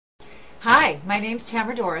Hi, my name's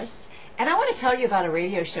Tamara Doris, and I want to tell you about a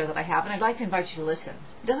radio show that I have, and I'd like to invite you to listen.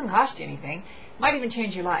 It doesn't cost you anything. It might even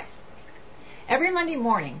change your life. Every Monday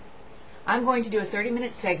morning, I'm going to do a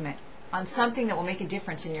 30-minute segment on something that will make a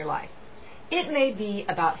difference in your life. It may be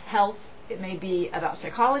about health, it may be about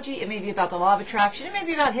psychology, it may be about the law of attraction, it may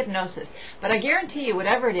be about hypnosis, but I guarantee you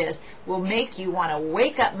whatever it is will make you want to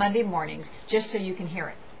wake up Monday mornings just so you can hear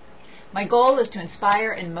it. My goal is to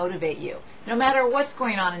inspire and motivate you. No matter what's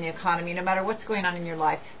going on in the economy, no matter what's going on in your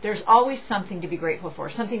life, there's always something to be grateful for,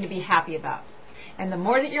 something to be happy about. And the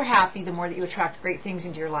more that you're happy, the more that you attract great things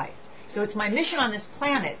into your life. So it's my mission on this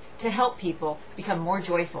planet to help people become more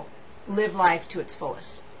joyful, live life to its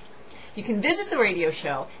fullest. You can visit the radio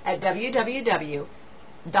show at www.blogtalk,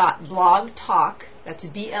 that's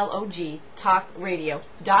B-L-O-G,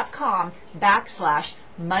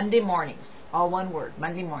 talkradio.com/Monday mornings. All one word,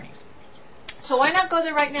 Monday mornings. So why not go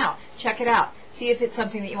there right now? Check it out. See if it's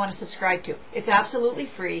something that you want to subscribe to. It's absolutely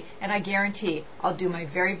free, and I guarantee I'll do my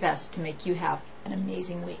very best to make you have an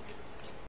amazing week.